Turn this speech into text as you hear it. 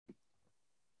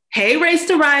Hey, Race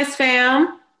to Rise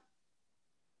fam.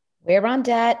 We're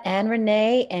Rondette and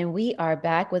Renee, and we are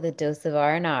back with a dose of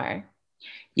R&R.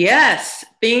 Yes,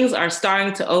 things are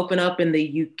starting to open up in the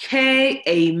UK.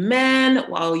 Amen.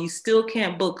 While you still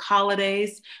can't book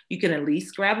holidays, you can at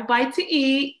least grab a bite to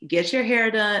eat, get your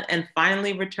hair done, and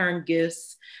finally return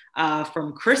gifts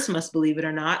from Christmas, believe it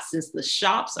or not, since the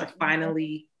shops are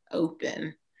finally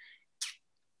open.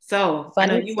 So I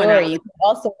know Funny you went story. out. You can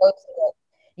also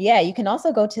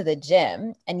go to the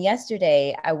gym. And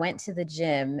yesterday I went to the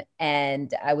gym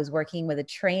and I was working with a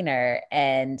trainer,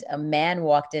 and a man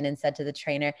walked in and said to the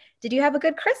trainer, "Did you have a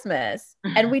good Christmas?"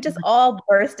 And we just all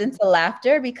burst into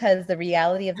laughter because the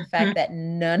reality of the fact that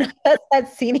none of us had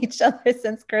seen each other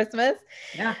since Christmas.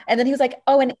 Yeah, And then he was like,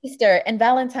 "Oh, and Easter and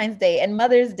Valentine's Day and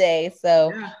Mother's Day."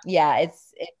 So yeah. yeah,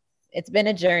 it's been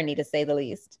a journey to say the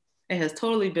least. It has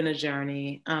totally been a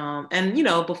journey.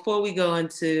 Before we go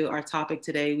into our topic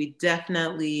today, we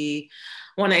definitely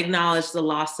want to acknowledge the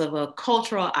loss of a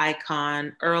cultural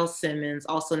icon, Earl Simmons,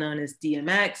 also known as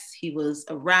DMX. He was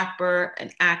a rapper,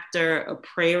 an actor, a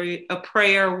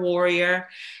prayer warrior,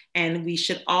 and we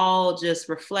should all just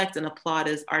reflect and applaud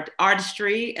his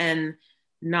artistry and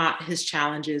not his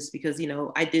challenges because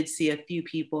I did see a few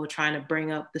people trying to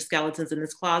bring up the skeletons in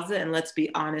his closet, and let's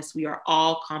be honest, we are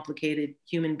all complicated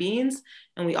human beings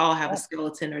and we all have a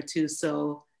skeleton or two.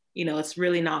 So it's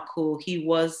really not cool. He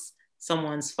was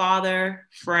someone's father,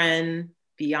 friend,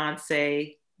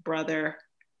 fiance, brother,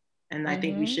 and I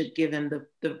think we Mm-hmm. should give him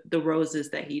the roses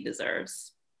that he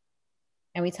deserves.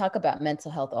 And we talk about mental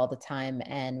health all the time,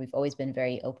 and we've always been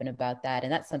very open about that.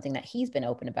 And that's something that he's been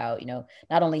open about,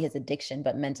 not only his addiction,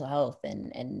 but mental health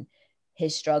and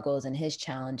his struggles and his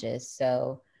challenges.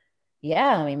 So,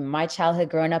 yeah, I mean, my childhood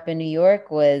growing up in New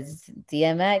York was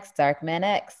DMX, Darkman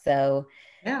X. So,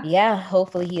 Yeah, yeah,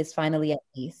 hopefully he is finally at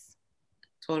peace.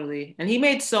 totally. And he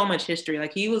made so much history.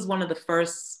 Like, he was one of the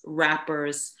first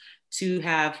rappers to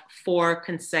have four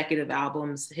consecutive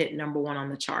albums hit number one on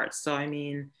the charts. So I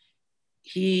mean,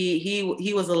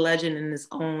 he was a legend in his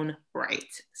own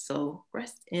right. So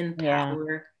rest in Yeah.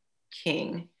 power,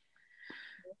 King.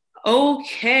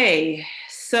 Okay,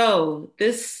 so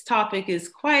this topic is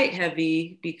quite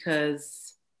heavy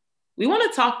because we want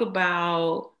to talk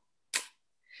about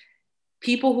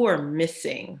people who are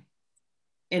missing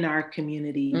in our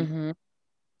community Mm-hmm.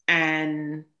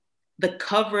 and the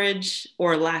coverage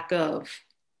or lack of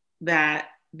that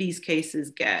these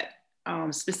cases get.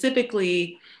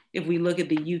 Specifically, if we look at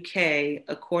the UK,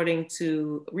 according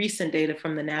to recent data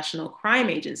from the National Crime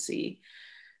Agency,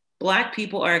 Black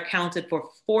people are accounted for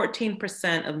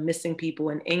 14% of missing people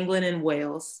in England and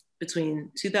Wales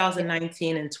between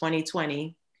 2019 and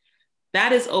 2020.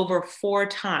 That is over four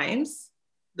times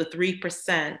the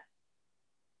 3%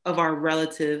 of our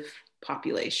relative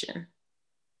population.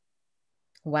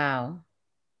 Wow.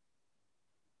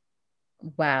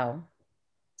 Wow.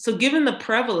 So, given the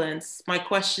prevalence, my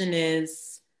question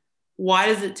is, why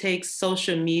does it take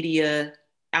social media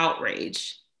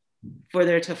outrage for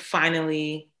there to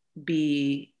finally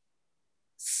be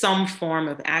some form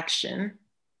of action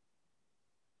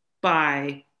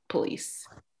by police?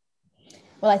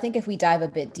 Well, I think if we dive a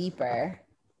bit deeper,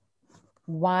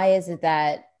 why is it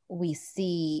that we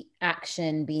see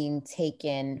action being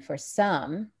taken for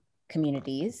some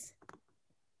communities,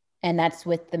 and that's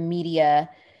with the media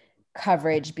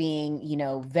coverage being,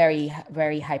 very,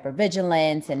 very hyper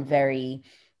vigilant and very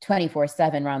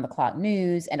 24/7 round the clock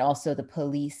news, and also the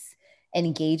police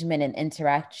engagement and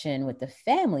interaction with the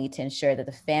family to ensure that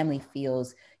the family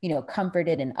feels,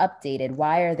 comforted and updated?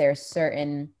 Why are there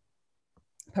certain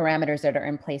parameters that are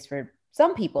in place for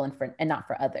some people and not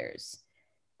for others?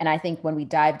 And I think when we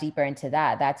dive deeper into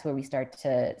that, that's where we start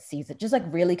to see just like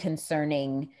really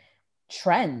concerning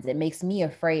trends. It makes me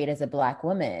afraid as a Black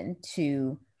woman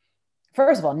to,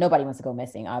 first of all, nobody wants to go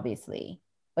missing, obviously,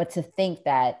 but to think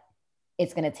that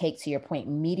it's going to take, to your point,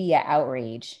 media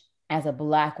outrage as a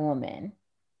Black woman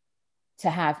to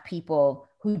have people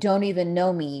who don't even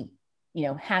know me,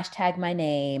 hashtag my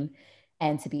name,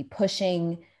 and to be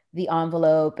pushing the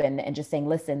envelope and just saying,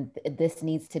 listen, this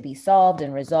needs to be solved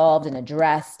and resolved and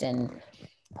addressed, and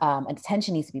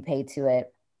attention needs to be paid to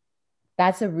it.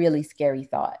 That's a really scary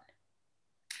thought.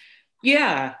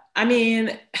 Yeah, I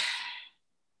mean,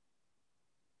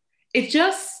 it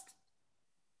just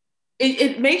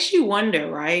it makes you wonder,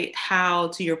 right? How,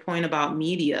 to your point about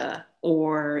media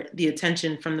or the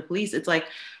attention from the police, it's like,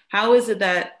 how is it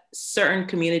that certain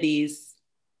communities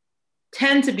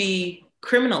tend to be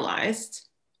criminalized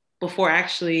before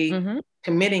actually Mm-hmm.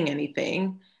 committing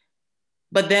anything,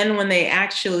 but then when they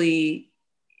actually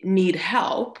need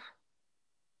help,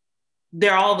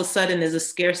 there all of a sudden is a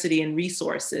scarcity in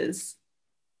resources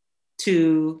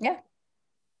to Yeah.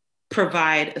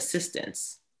 provide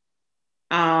assistance.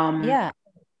 Yeah.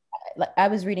 I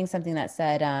was reading something that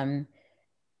said,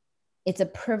 it's a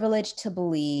privilege to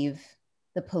believe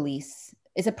the police.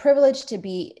 It's a privilege to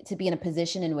be in a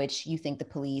position in which you think the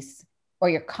police, or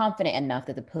you're confident enough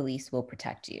that the police will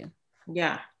protect you.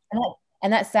 Yeah.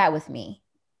 And that sat with me.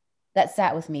 That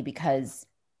sat with me because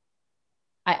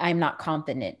I'm not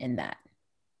confident in that.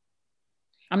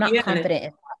 I'm not Yeah. confident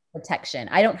in protection.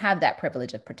 I don't have that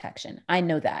privilege of protection. I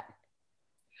know that.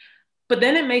 But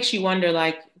then it makes you wonder,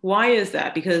 like, why is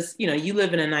that? Because, you know, you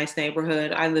live in a nice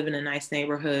neighborhood. I live in a nice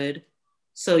neighborhood.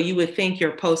 So you would think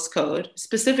your postcode,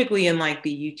 specifically in like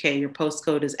the UK, your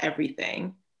postcode is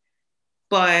everything.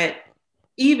 But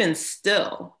even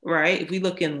still, right? If we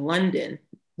look in London,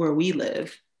 where we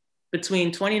live,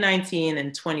 between 2019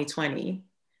 and 2020,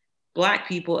 Black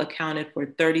people accounted for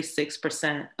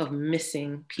 36% of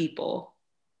missing people,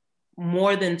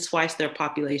 more than twice their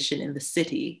population in the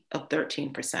city of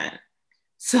 13%.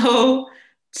 So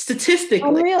statistically,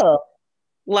 Unreal.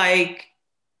 like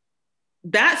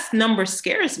that number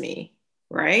scares me,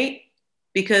 right?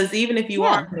 Because even if you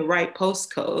are Yeah. in the right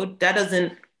postcode, that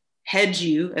doesn't hedge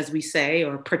you, as we say,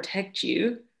 or protect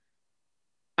you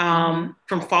Mm-hmm.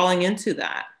 from falling into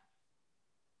that.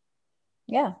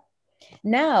 Yeah.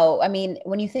 Now, I mean,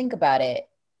 when you think about it,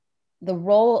 the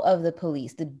role of the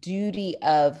police, the duty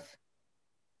of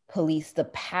police, the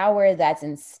power that's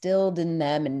instilled in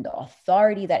them and the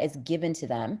authority that is given to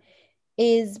them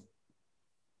is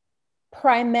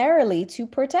primarily to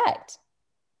protect.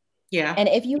 Yeah. And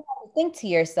if you have to think to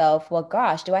yourself, well,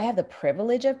 gosh, do I have the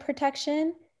privilege of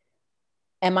protection?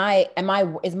 Is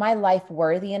my life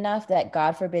worthy enough that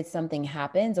God forbid something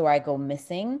happens or I go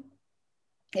missing,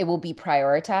 it will be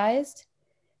prioritized?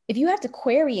 If you have to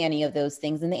query any of those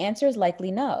things, then the answer is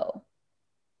likely no.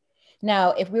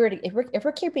 Now, if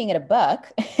we're keeping it a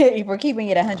buck, if we're keeping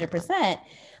it 100%,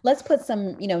 let's put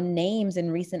some, names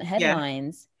in recent Yeah.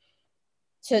 headlines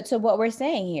to what we're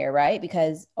saying here, right?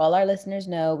 Because all our listeners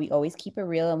know we always keep it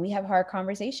real and we have hard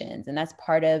conversations. And that's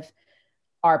part of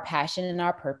our passion and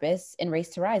our purpose in Race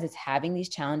to Rise. It's having these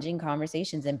challenging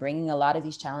conversations and bringing a lot of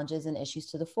these challenges and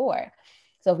issues to the fore.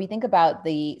 So if we think about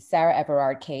the Sarah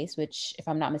Everard case, which, if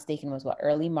I'm not mistaken, was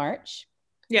early March.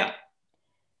 Yeah.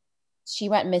 She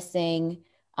went missing,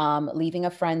 leaving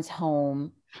a friend's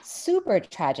home. Super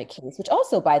tragic case, which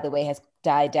also, by the way, has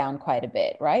died down quite a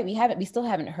bit, right? We still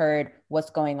haven't heard what's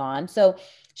going on. So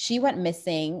she went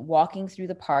missing, walking through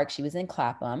the park. She was in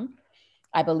Clapham.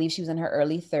 I believe she was in her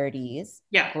early 30s.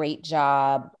 Yeah. Great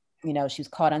job. She was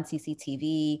caught on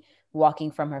CCTV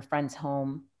walking from her friend's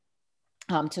home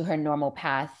to her normal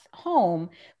path home.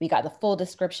 We got the full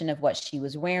description of what she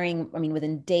was wearing. I mean,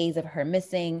 within days of her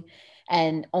missing,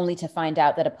 and only to find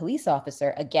out that a police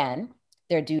officer, again,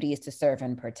 their duty is to serve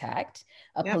and protect.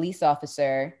 A Yeah. police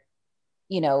officer,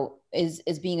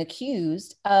 is being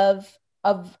accused of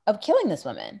killing this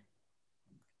woman.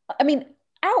 I mean,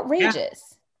 Yeah.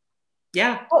 outrageous.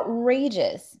 Yeah.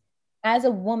 Outrageous. As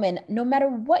a woman, no matter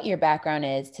what your background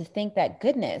is, to think that,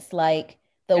 goodness, like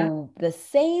Yeah. the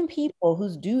same people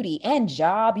whose duty and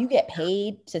job you get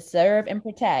paid to serve and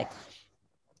protect,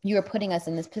 you are putting us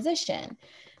in this position.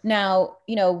 Now,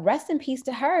 rest in peace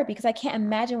to her, because I can't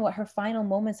imagine what her final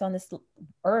moments on this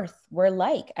earth were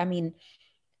like. I mean,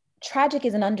 tragic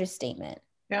is an understatement.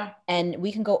 Yeah. And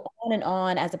we can go on and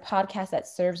on as a podcast that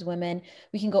serves women.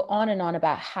 We can go on and on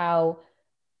about how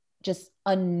just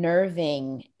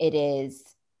unnerving it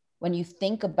is when you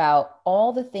think about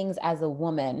all the things as a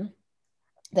woman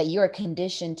that you are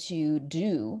conditioned to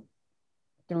do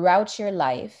throughout your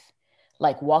life,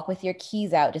 like walk with your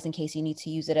keys out just in case you need to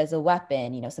use it as a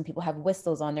weapon. Some people have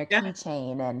whistles on their Yeah.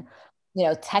 keychain, and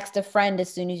text a friend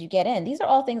as soon as you get in. These are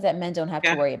all things that men don't have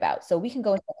to worry about. So we can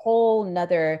go into a whole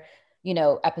nother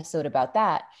episode about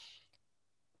that.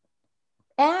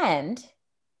 And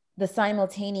the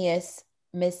simultaneous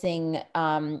missing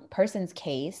persons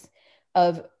case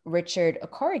of Richard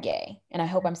Okorige, and I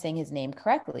hope I'm saying his name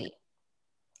correctly.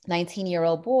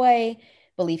 19-year-old boy,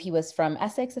 believe he was from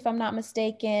Essex, if I'm not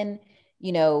mistaken,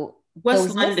 West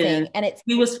goes London. missing. And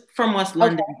He was from West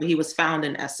London, okay. but he was found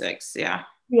in Essex. Yeah.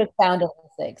 He was found in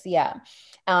Essex, yeah.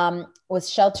 Was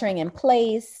sheltering in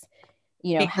place, Because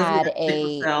he had had sickle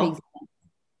a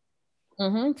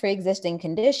cell. pre-existing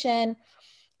condition.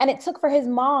 And it took for his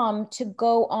mom to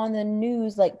go on the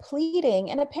news, like pleading.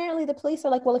 And apparently the police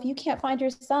are like, well, if you can't find your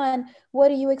son, what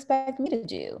do you expect me to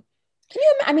do? Can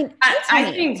you, I mean,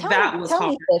 I think that was tell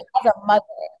hard. me this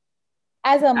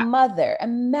as a mother,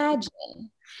 imagine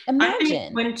I think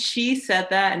Imagine. when she said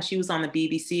that and she was on the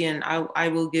BBC, and I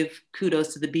will give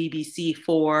kudos to the BBC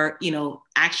for,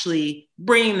 actually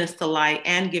bringing this to light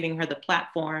and giving her the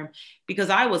platform, because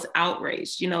I was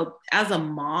outraged. As a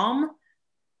mom,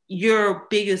 your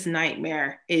biggest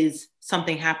nightmare is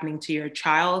something happening to your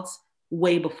child's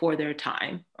way before their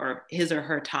time or his or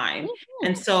her time. Mhm.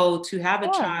 And so to have a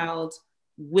Sure. child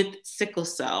with sickle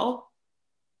cell,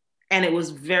 and it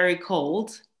was very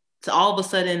cold, to all of a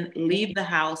sudden leave the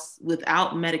house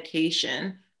without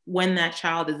medication when that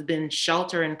child has been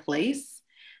shelter in place,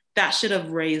 that should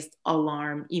have raised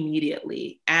alarm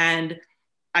immediately. And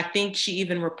I think she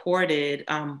even reported,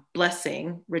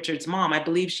 Blessing, Richard's mom, I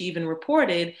believe she even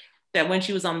reported that when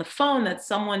she was on the phone, that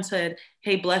someone said,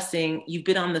 "Hey, Blessing, you've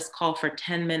been on this call for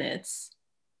 10 minutes.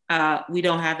 We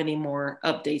don't have any more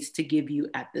updates to give you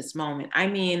at this moment." I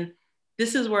mean,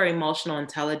 this is where emotional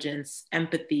intelligence,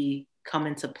 empathy come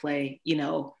into play.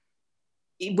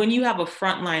 When you have a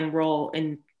frontline role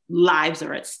and lives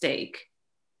are at stake,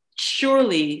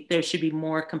 surely there should be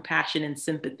more compassion and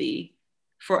sympathy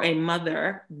for a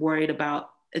mother worried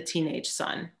about a teenage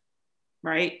son,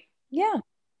 right? Yeah,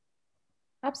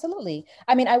 absolutely.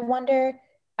 I mean, I wonder,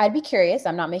 I'd be curious,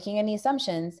 I'm not making any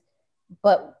assumptions,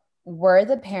 but were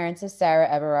the parents of Sarah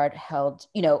Everard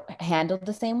handled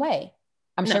the same way?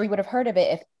 I'm No. sure we would have heard of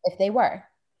it if they were.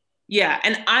 Yeah.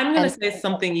 And I'm going And to say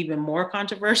something even more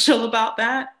controversial about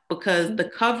that, because the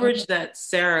Mhm. coverage that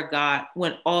Sarah got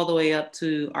went all the way up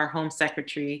to our Home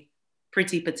Secretary,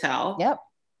 Priti Patel, Yep.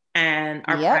 and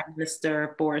our Yep. Prime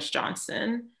Minister, Boris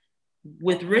Johnson.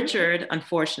 With Mhm. Richard,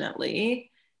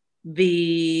 unfortunately,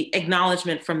 the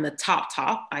acknowledgement from the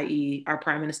top, i.e., our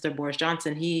Prime Minister Boris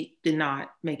Johnson, he did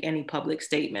not make any public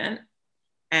statement.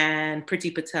 And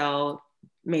Priti Patel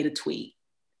made a tweet.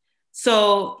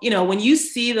 So, when you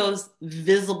see those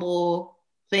visible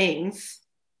things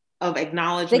of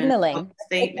acknowledgement, of Signaling.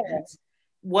 statements,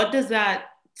 what does that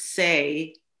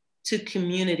say to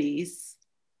communities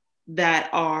that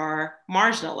are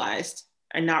marginalized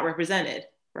and not represented,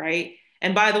 right?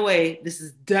 And by the way, this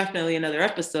is definitely another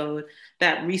episode,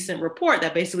 that recent report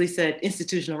that basically said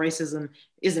institutional racism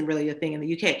isn't really a thing in the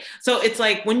UK. So it's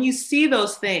like when you see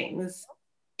those things,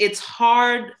 it's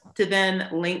hard to then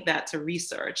link that to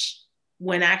research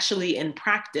when actually in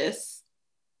practice,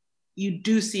 you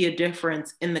do see a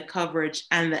difference in the coverage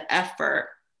and the effort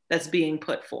that's being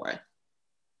put forth.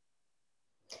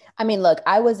 I mean, look,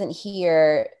 I wasn't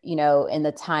here, in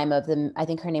the time of I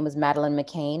think her name was Madeleine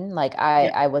McCann. Like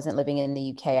Yeah. I wasn't living in the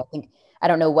UK. I think, I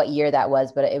don't know what year that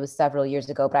was, but it was several years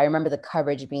ago. But I remember the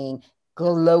coverage being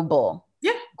global,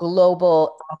 Yeah.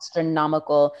 global,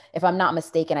 astronomical. If I'm not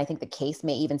mistaken, I think the case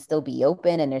may even still be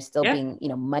open and there's still Yeah. being,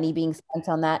 money being spent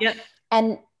on that. Yeah.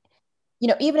 And,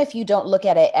 even if you don't look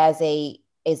at it as a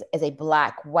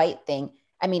black white thing,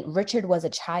 I mean, Richard was a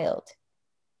child.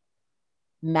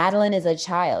 Madeline is a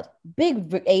child.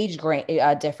 Big age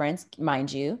difference,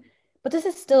 mind you. But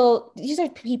these are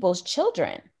people's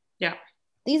children. Yeah.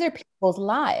 These are people's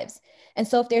lives. And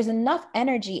so if there's enough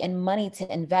energy and money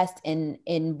to invest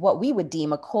in what we would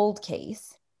deem a cold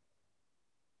case,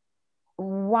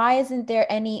 why isn't there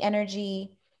any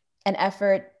energy and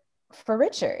effort for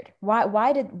Richard?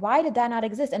 Why did that not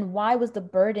exist? And why was the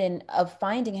burden of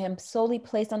finding him solely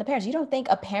placed on the parents? You don't think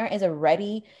a parent is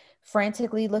already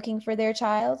frantically looking for their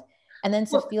child? And then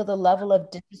to Well, feel the level of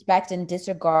disrespect and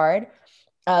disregard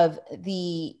of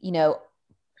the,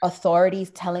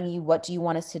 authorities telling you, what do you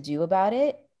want us to do about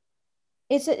it?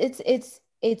 It's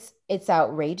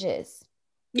outrageous.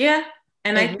 yeah.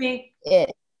 And It I really think,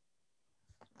 is.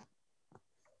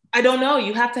 I don't know,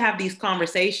 you have to have these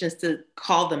conversations to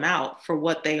call them out for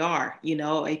what they are.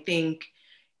 I think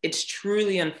it's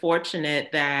truly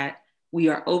unfortunate that we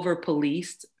are over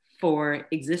policed for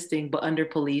existing, but under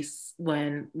policed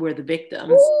when we're the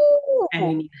victims and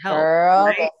we Ooh, need help, girl,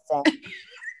 right?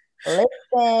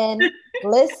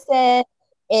 listen.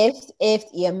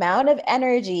 If the amount of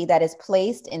energy that is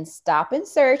placed in stop and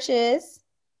searches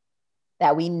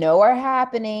that we know are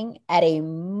happening at a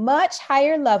much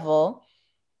higher level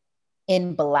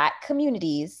in Black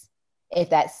communities, if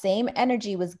that same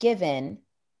energy was given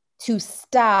to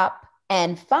stop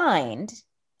and find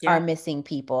our Yeah. missing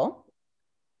people,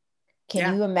 can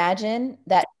Yeah. you imagine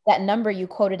that number you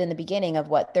quoted in the beginning of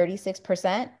what,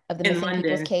 36% of the In missing people's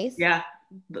London. case Yeah.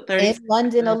 The in 36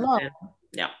 London in alone London.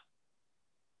 Yeah.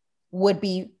 would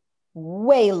be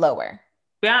way lower?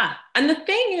 Yeah. And the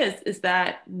thing is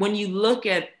that when you look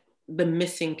at the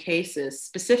missing cases,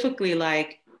 specifically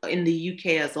like in the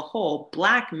UK as a whole,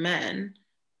 Black men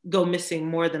go missing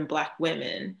more than Black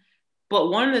women. But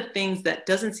one of the things that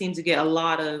doesn't seem to get a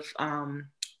lot of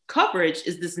coverage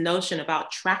is this notion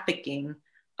about trafficking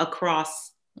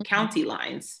across county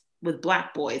lines with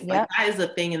Black boys. Like Yep. that is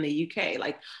a thing in the UK.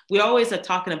 Like we always are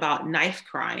talking about knife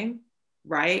crime,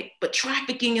 right? But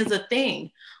trafficking is a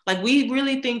thing. Like we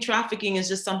really think trafficking is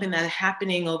just something that's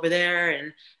happening over there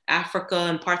in Africa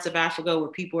and parts of Africa where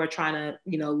people are trying to,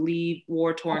 leave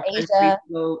war-torn countries Asia.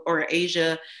 or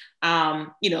Asia,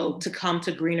 to come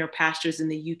to greener pastures in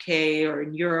the UK or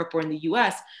in Europe or in the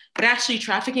US. But actually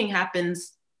trafficking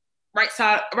happens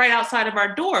right outside of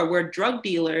our door, where drug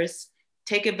dealers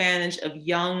take advantage of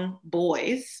young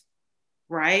boys,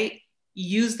 right?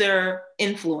 Use their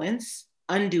influence,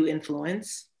 undue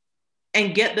influence,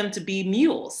 and get them to be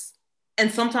mules. And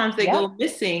sometimes they Yep. go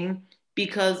missing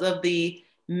because of the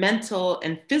mental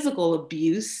and physical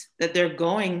abuse that they're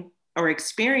going or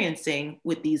experiencing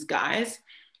with these guys.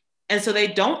 And so they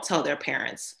don't tell their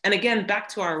parents. And again, back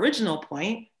to our original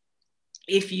point,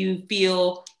 if you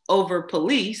feel over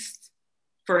policed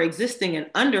for existing and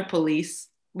under police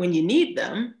when you need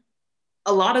them,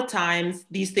 a lot of times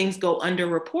these things go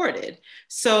underreported.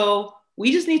 So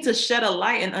we just need to shed a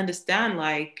light and understand,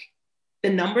 like, the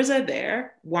numbers are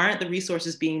there. Why aren't the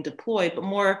resources being deployed? But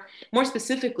more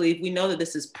specifically, if we know that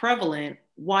this is prevalent,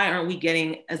 why aren't we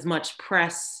getting as much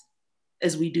press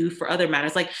as we do for other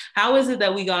matters? Like, how is it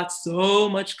that we got so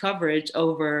much coverage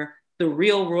over the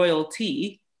real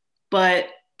royalty, but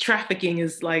trafficking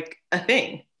is like a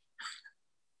thing?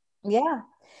 Yeah.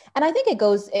 And I think it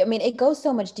goes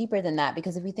so much deeper than that,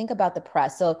 because if we think about the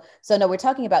press, so no, we're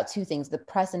talking about two things, the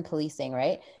press and policing,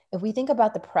 right? If we think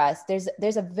about the press,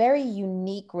 there's a very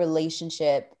unique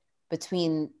relationship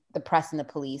between the press and the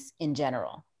police in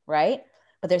general, right?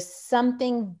 But there's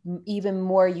something even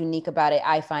more unique about it,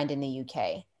 I find, in the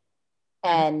UK.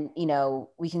 And,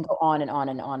 we can go on and on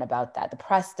and on about that. The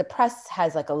press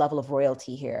has like a level of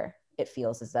royalty here, it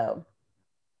feels as though.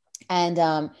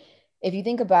 And if you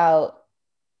think about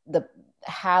the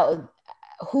how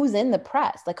who's in the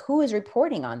press, like who is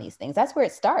reporting on these things, that's where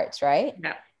it starts, right?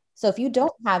 Yeah. So if you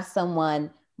don't have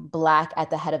someone Black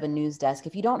at the head of a news desk,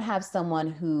 if you don't have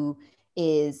someone who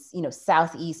is,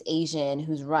 Southeast Asian,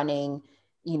 who's running,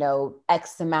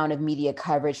 X amount of media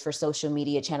coverage for social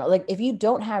media channel, like if you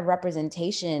don't have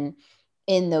representation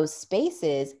in those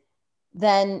spaces,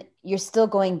 then you're still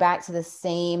going back to the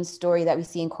same story that we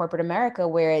see in corporate America,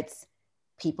 where it's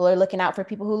people are looking out for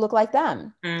people who look like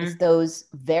them. It's those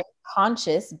very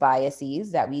conscious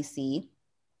biases that we see,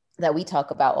 that we talk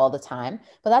about all the time,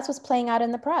 but that's what's playing out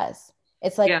in the press.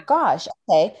 It's Yeah. like, gosh,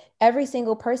 okay, every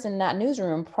single person in that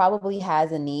newsroom probably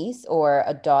has a niece or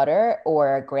a daughter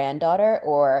or a granddaughter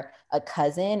or a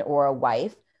cousin or a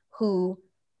wife who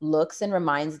looks and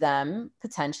reminds them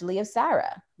potentially of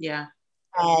Sarah. Yeah.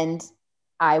 And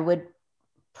I would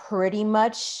pretty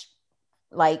much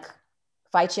like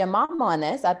fight your mama on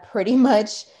this. I pretty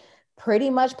much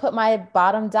put my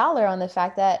bottom dollar on the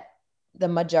fact that the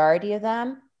majority of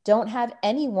them don't have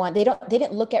anyone. They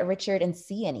didn't look at Richard and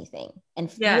see anything and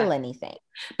Yeah. feel anything.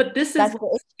 But this is That's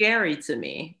the scary to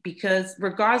me, because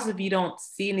regardless if you don't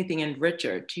see anything in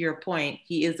Richard, to your point,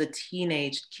 he is a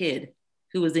teenage kid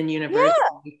who is in Yeah.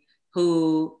 university,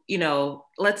 who,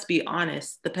 let's be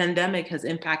honest, the pandemic has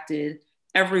impacted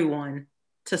everyone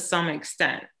to some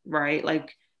extent, right?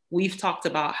 Like we've talked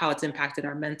about how it's impacted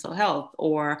our mental health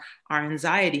or our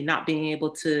anxiety, not being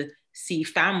able to see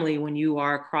family when you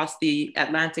are across the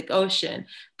Atlantic Ocean.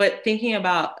 But thinking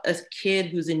about a kid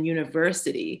who's in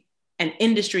university, and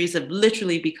industries have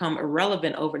literally become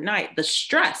irrelevant overnight, the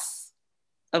stress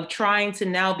of trying to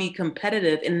now be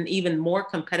competitive in an even more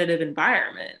competitive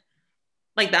environment,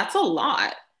 like that's a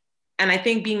lot. And I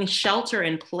think being shelter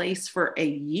in place for a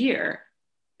year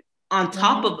on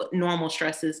top of normal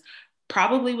stresses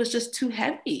probably was just too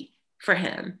heavy for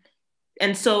him.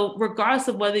 And so, regardless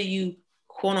of whether you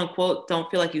quote unquote don't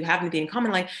feel like you have anything in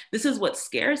common, like this is what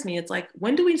scares me. It's like,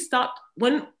 when do we stop?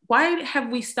 Why have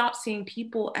we stopped seeing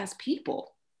people as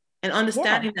people and Yeah.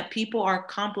 understanding that people are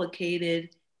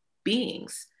complicated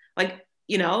beings? Like,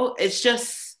 it's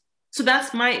just, so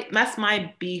that's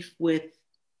my beef with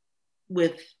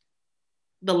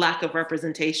the lack of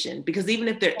representation. Because even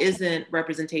if there isn't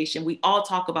representation, we all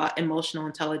talk about emotional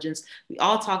intelligence, we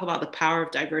all talk about the power of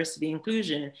diversity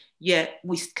inclusion, yet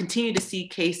we continue to see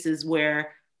cases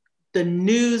where the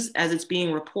news as it's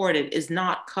being reported is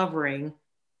not covering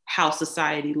how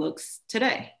society looks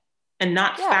today and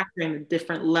not Yeah, factoring the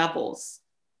different levels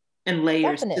and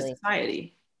layers to definitely.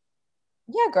 society.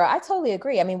 Yeah, girl, I totally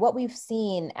agree. I mean, what we've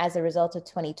seen as a result of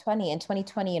 2020, and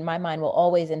 2020 in my mind will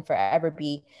always and forever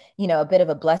be, a bit of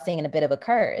a blessing and a bit of a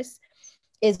curse,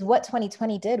 is what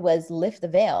 2020 did was lift the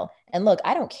veil. And look,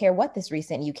 I don't care what this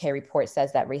recent UK report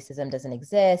says that racism doesn't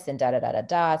exist and da da da da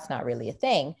da. It's not really a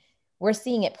thing. We're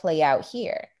seeing it play out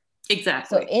here. So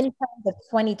Exactly. in terms of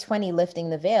 2020 lifting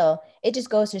the veil, it just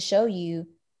goes to show you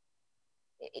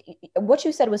what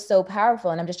you said was so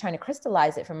powerful. And I'm just trying to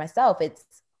crystallize it for myself. It's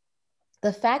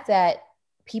the fact that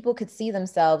people could see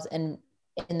themselves in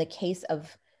the case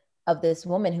of this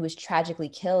woman who was tragically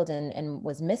killed and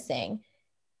was missing,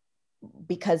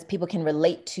 because people can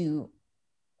relate to,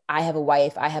 I have a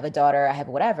wife, I have a daughter, I have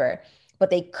whatever, but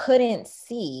they couldn't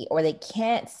see, or they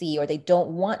can't see, or they don't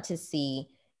want to see,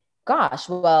 gosh,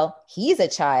 well, he's a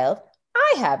child,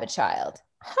 I have a child.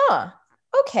 Huh.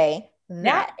 Okay.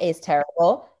 That is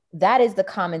terrible. That is the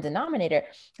common denominator.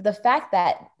 The fact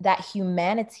that that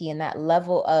humanity and that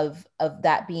level of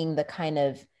that being the kind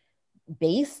of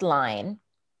baseline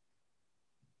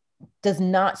does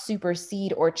not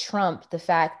supersede or trump the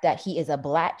fact that he is a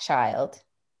Black child,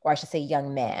 or I should say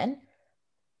young man,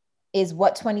 is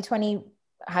what 2020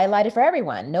 highlighted for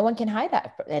everyone. No one can hide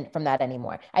that from that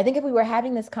anymore. I think if we were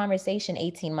having this conversation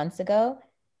 18 months ago,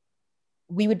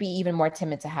 we would be even more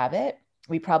timid to have it.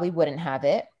 We probably wouldn't have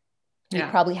it. We'd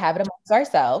probably have it amongst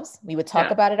ourselves. We would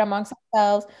talk about it amongst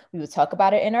ourselves. We would talk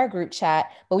about it in our group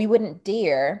chat, but we wouldn't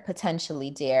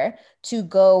potentially dare to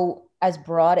go as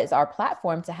broad as our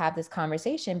platform to have this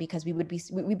conversation, because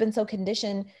we've been so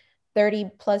conditioned 30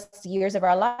 plus years of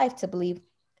our life to believe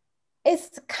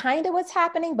it's kind of what's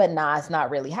happening, but nah, it's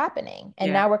not really happening.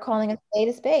 And now we're calling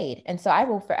a spade. And so I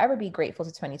will forever be grateful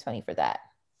to 2020 for that.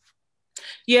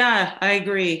 Yeah, I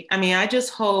agree. I mean, I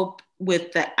just hope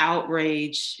with the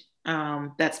outrage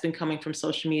that's been coming from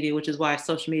social media, which is why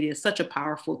social media is such a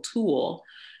powerful tool.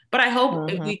 But I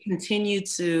hope if we continue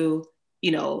to,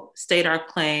 state our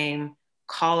claim,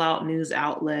 call out news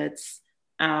outlets,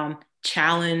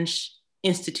 challenge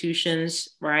institutions,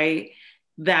 right,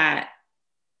 that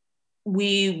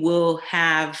we will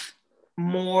have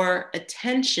more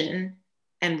attention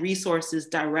and resources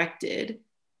directed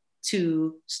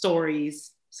to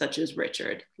stories such as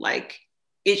Richard. Like,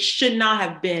 it should not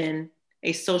have been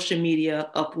a social media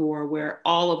uproar where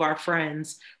all of our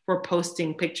friends were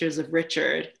posting pictures of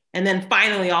Richard. And then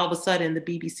finally, all of a sudden, the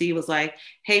BBC was like,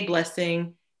 hey,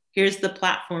 Blessing, here's the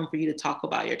platform for you to talk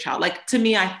about your child. Like, to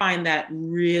me, I find that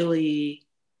really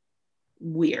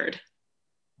weird.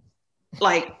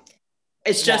 Like,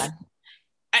 it's just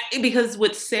because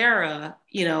with Sarah,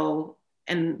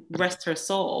 and rest her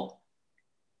soul,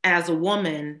 as a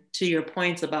woman, to your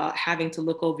points about having to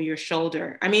look over your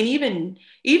shoulder. I mean,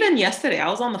 even yesterday, I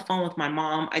was on the phone with my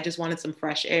mom. I just wanted some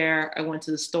fresh air. I went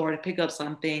to the store to pick up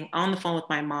something. On the phone with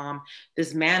my mom.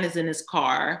 This man is in his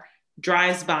car,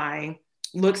 drives by,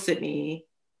 looks at me.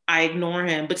 I ignore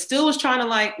him, but still was trying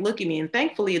to look at me. And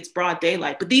thankfully it's broad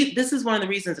daylight. But this is one of the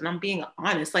reasons, and I'm being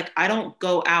honest, I don't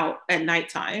go out at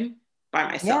nighttime by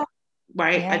myself,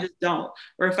 right? I just don't.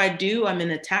 Or if I do, I'm in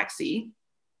a taxi.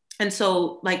 And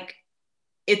so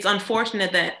it's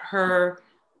unfortunate that her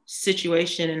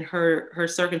situation and her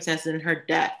circumstances and her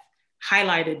death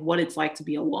highlighted what it's like to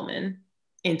be a woman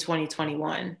in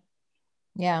 2021.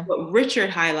 Yeah. What Richard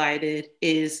highlighted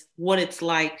is what it's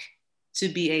like to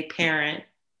be a parent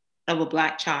of a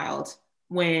Black child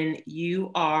when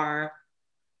you are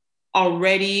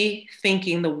already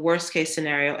thinking the worst case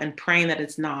scenario and praying that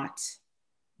it's not.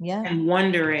 Yeah. And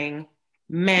wondering,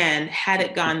 man, had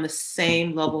it gone the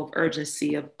same level of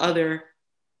urgency of other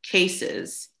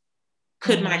cases,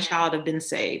 could my child have been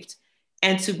saved?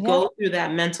 And to go through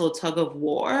that mental tug of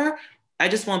war, I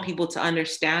just want people to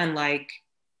understand,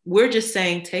 we're just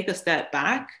saying, take a step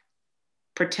back,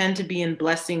 pretend to be in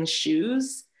Blessing's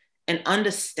shoes, and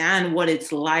understand what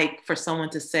it's like for someone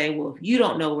to say, well, if you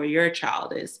don't know where your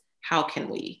child is, how can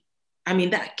we? I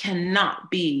mean, that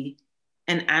cannot be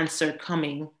an answer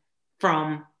coming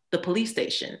from the police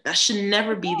station. That should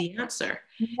never be the answer.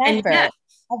 Never, and yes,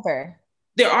 ever.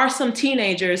 There are some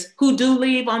teenagers who do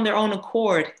leave on their own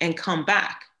accord and come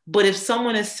back. But if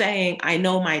someone is saying, I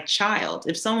know my child,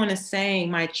 if someone is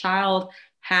saying my child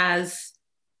has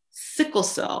sickle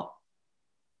cell,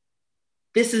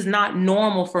 this is not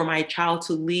normal for my child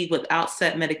to leave without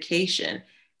set medication,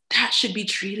 that should be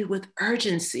treated with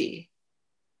urgency.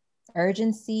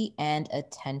 Urgency and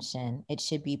attention. It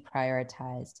should be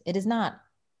prioritized. It is not.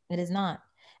 It is not.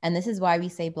 And this is why we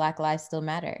say Black lives still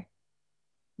matter.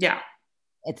 Yeah.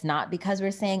 It's not because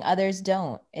we're saying others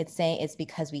don't. It's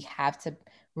because we have to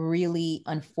really,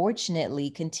 unfortunately,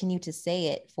 continue to say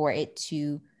it for it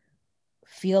to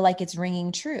feel like it's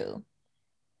ringing true.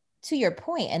 To your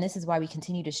point, and this is why we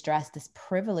continue to stress this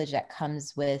privilege that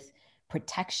comes with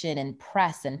protection and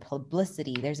press and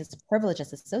publicity. There's this privilege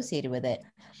that's associated with it.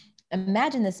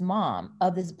 Imagine this mom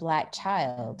of this Black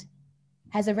child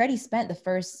has already spent the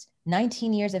first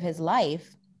 19 years of his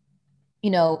life,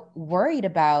 worried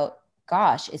about,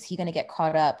 gosh, is he going to get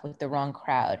caught up with the wrong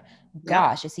crowd?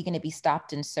 Gosh, is he going to be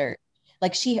stopped and searched?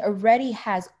 Like, she already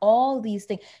has all these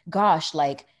things. Gosh,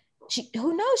 like,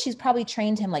 who knows? She's probably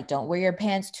trained him, like, don't wear your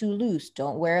pants too loose.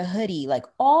 Don't wear a hoodie, like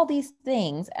all these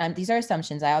things. And these are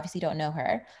assumptions. I obviously don't know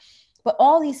her, but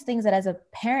all these things that as a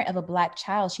parent of a Black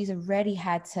child, she's already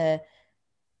had to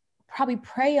probably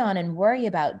pray on and worry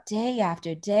about day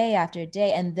after day after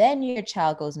day. And then your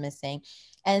child goes missing,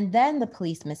 and then the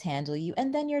police mishandle you,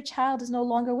 and then your child is no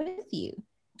longer with you.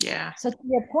 Yeah. So to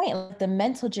your point, like the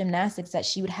mental gymnastics that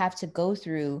she would have to go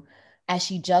through as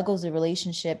she juggles the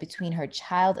relationship between her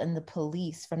child and the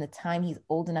police from the time he's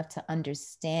old enough to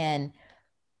understand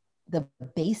the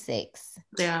basics.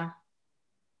 Yeah.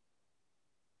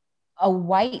 A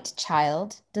white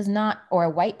child does not, or a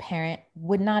white parent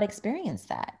would not experience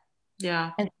that.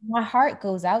 Yeah. And my heart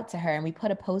goes out to her. And we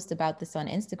put a post about this on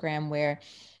Instagram where,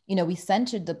 we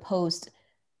centered the post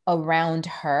around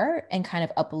her and kind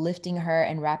of uplifting her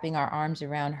and wrapping our arms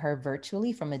around her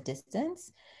virtually from a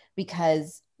distance,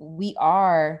 because we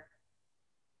are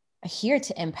here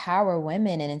to empower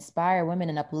women and inspire women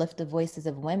and uplift the voices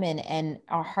of women. And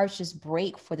our hearts just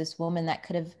break for this woman that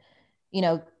could have,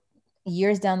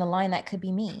 years down the line, that could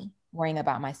be me worrying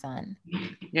about my son.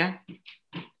 Yeah.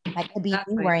 That could be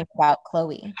me worrying about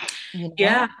Chloe.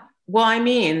 Yeah. Well, I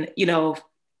mean,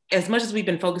 as much as we've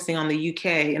been focusing on the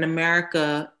UK, in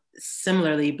America,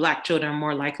 similarly, Black children are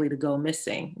more likely to go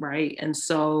missing, right? And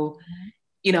so,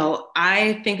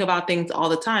 I think about things all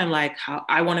the time, like how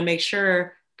I want to make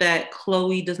sure that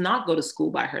Chloe does not go to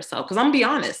school by herself. Because I'm gonna be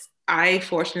honest,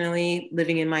 fortunately,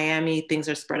 living in Miami, things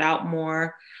are spread out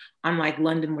more, unlike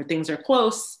London where things are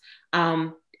close.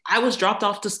 I was dropped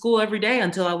off to school every day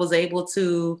until I was able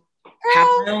to have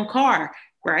my own car,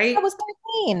 right? I was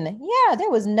 13. Yeah, there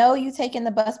was no you taking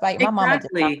the bus by. My mama did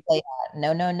not play that.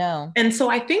 No. And so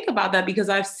I think about that because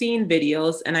I've seen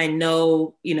videos, and I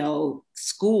know,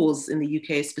 schools in the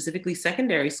UK, specifically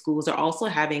secondary schools, are also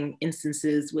having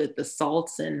instances with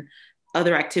assaults and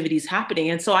other activities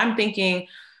happening. And so I'm thinking,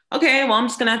 okay, well, I'm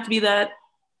just gonna have to be that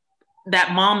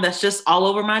mom that's just all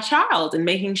over my child and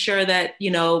making sure that,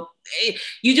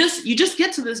 you just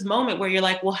get to this moment where you're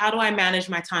like, well, how do I manage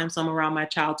my time so I'm around my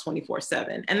child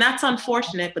 24/7? And that's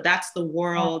unfortunate, but that's the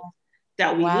world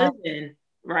that we live in,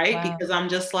 right? Wow. Because I'm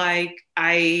just like,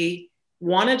 I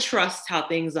want to trust how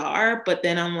things are, but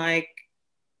then I'm like,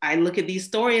 I look at these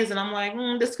stories and I'm like,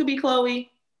 this could be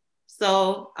Chloe.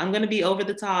 So I'm going to be over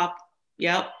the top.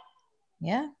 Yep.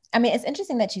 Yeah. I mean, it's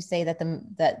interesting that you say that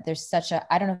that there's such a,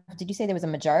 I don't know, did you say there was a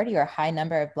majority or a high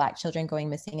number of Black children going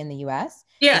missing in the US?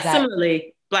 Yeah,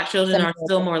 similarly, Black children are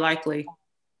still more likely.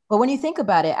 But when you think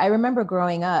about it, I remember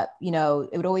growing up,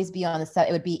 it would always be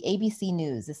it would be ABC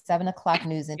News, the 7:00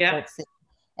 news in New York City.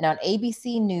 And on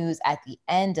ABC News at the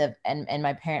end of, and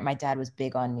my dad was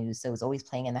big on news, so it was always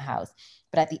playing in the house.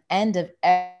 But at the end of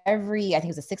every, I think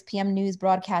it was a 6 p.m. news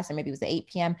broadcast, or maybe it was the 8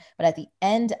 p.m. But at the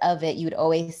end of it, you would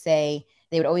always say,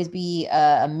 there would always be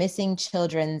a missing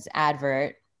children's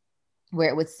advert where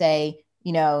it would say,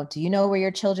 do you know where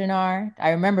your children are?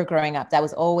 I remember growing up, that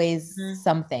was always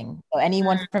something. So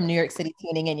anyone from New York City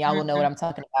tuning in, y'all will know what I'm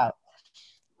talking about.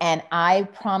 And I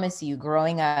promise you,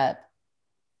 growing up,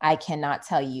 I cannot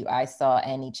tell you I saw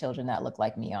any children that looked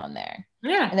like me on there.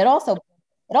 Yeah. And it also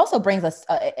brings us,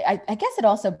 I guess it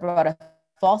also brought a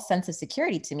false sense of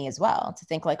security to me as well, to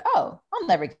think like, oh, I'll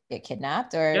never get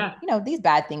kidnapped, or, these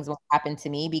bad things won't happen to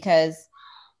me because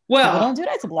people don't do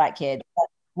that to Black kids. But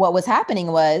what was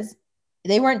happening was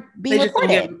they weren't being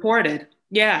reported.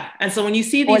 Yeah. And so when you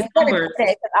see these numbers,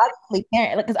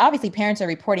 because obviously parents are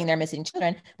reporting their missing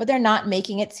children, but they're not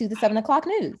making it to the 7:00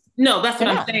 news. No, that's what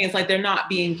I'm saying. It's like they're not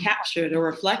being captured or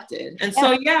reflected. And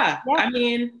so, I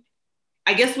mean,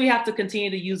 I guess we have to continue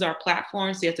to use our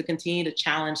platforms. We have to continue to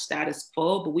challenge status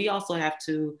quo, but we also have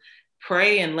to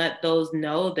pray and let those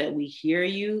know that we hear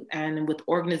you. And with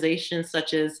organizations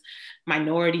such as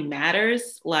Minority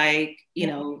Matters, like,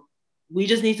 we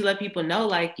just need to let people know,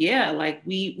 like,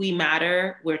 we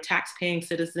matter. We're tax-paying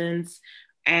citizens.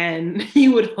 And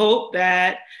you would hope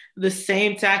that the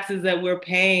same taxes that we're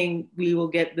paying, we will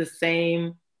get the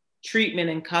same treatment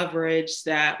and coverage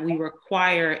that we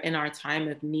require in our time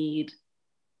of need.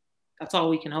 That's all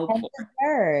we can hope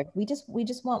for. We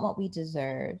just want what we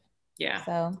deserve. Yeah.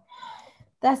 So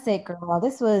that's it, girl.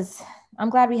 I'm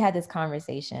glad we had this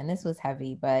conversation. This was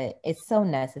heavy, but it's so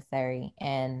necessary.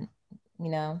 And,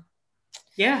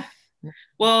 Yeah.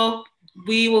 Well,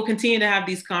 we will continue to have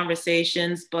these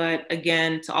conversations. But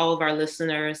again, to all of our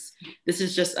listeners, this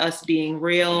is just us being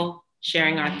real,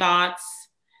 sharing our thoughts,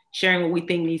 sharing what we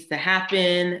think needs to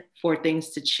happen for things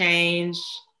to change.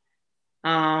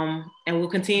 And we'll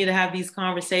continue to have these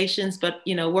conversations. But,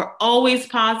 you know, we're always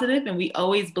positive, and we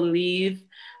always believe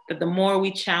that the more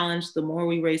we challenge, the more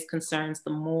we raise concerns,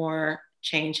 the more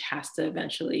change has to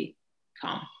eventually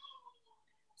come.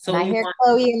 So I hear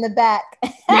Chloe in the back.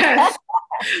 Yes.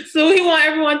 So we want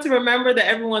everyone to remember that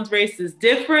everyone's race is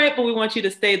different, but we want you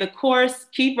to stay the course,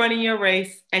 keep running your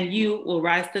race, and you will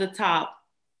rise to the top.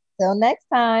 Till next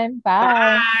time.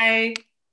 Bye. Bye.